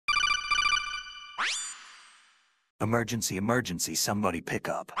Emergency, emergency, somebody pick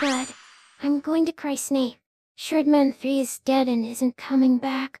up. God, I'm going to cry, Snake. Shredman 3 is dead and isn't coming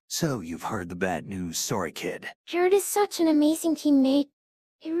back. So you've heard the bad news, sorry kid. Jared is such an amazing teammate.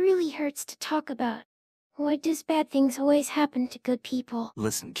 It really hurts to talk about. Why does bad things always happen to good people?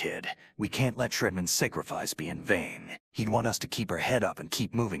 Listen kid, we can't let Shredman's sacrifice be in vain. He'd want us to keep our head up and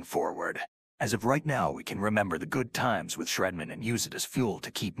keep moving forward. As of right now, we can remember the good times with Shredman and use it as fuel to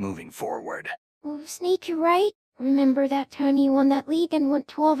keep moving forward. Oh, Snake, you're right. Remember that time you won that league and went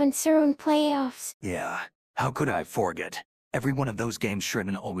 12-0 in playoffs? Yeah, how could I forget? Every one of those games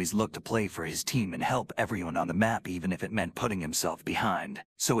Shredman always looked to play for his team and help everyone on the map even if it meant putting himself behind.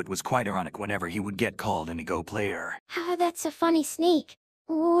 So it was quite ironic whenever he would get called an ego player. Haha, that's a funny, Snake.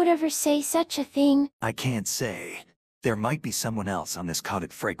 Who would ever say such a thing? I can't say. There might be someone else on this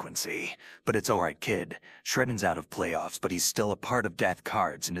CODEC frequency, but it's alright kid. Shredman's out of playoffs, but he's still a part of Death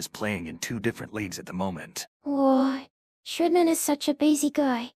Cards and is playing in 2 different leagues at the moment. Whoa, Shredman is such a busy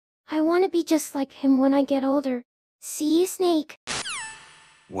guy. I want to be just like him when I get older. See you, Snake.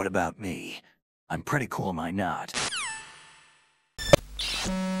 What about me? I'm pretty cool, am I not?